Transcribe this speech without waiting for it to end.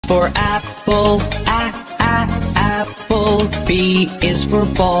for apple, apple. B is for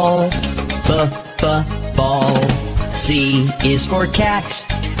ball, ball. C is for cat,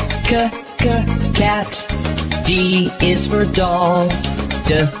 cat. D is for doll,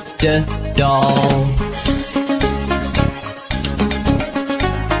 doll.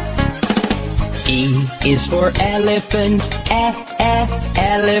 E is for elephant,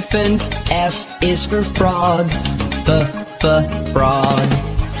 elephant. F is for frog, frog.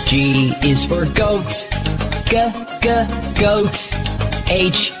 G is for goat, goat.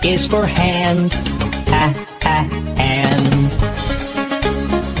 H is for hand, hand.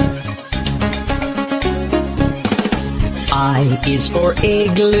 I is for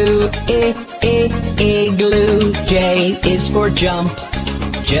igloo, igloo. J is for jump,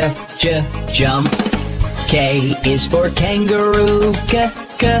 jump. K is for kangaroo,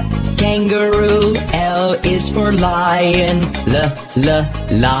 kangaroo. L is for lion,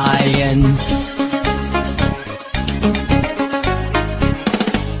 lion.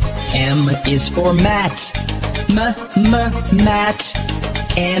 M is for mat, mat.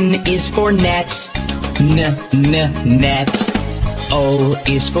 N is for net, net. O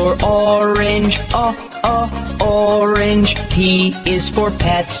is for orange, orange. P is for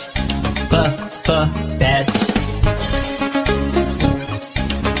pet, pet.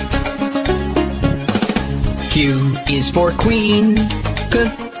 Q is for queen,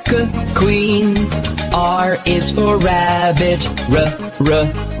 queen. R is for rabbit,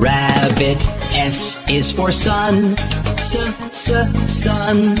 rabbit. S is for sun,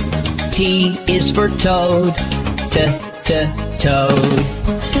 sun. T is for toad, toad.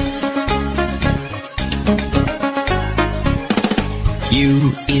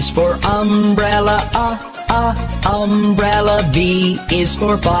 U is for umbrella, umbrella. V is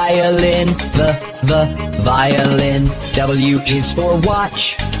for violin, the violin. W is for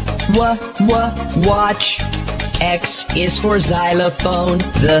watch, watch. X is for xylophone,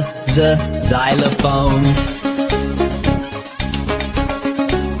 xylophone.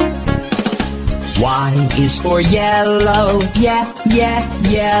 Y is for yellow,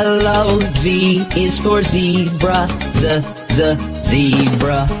 yellow. Z is for zebra,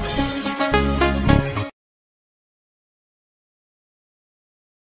 zebra.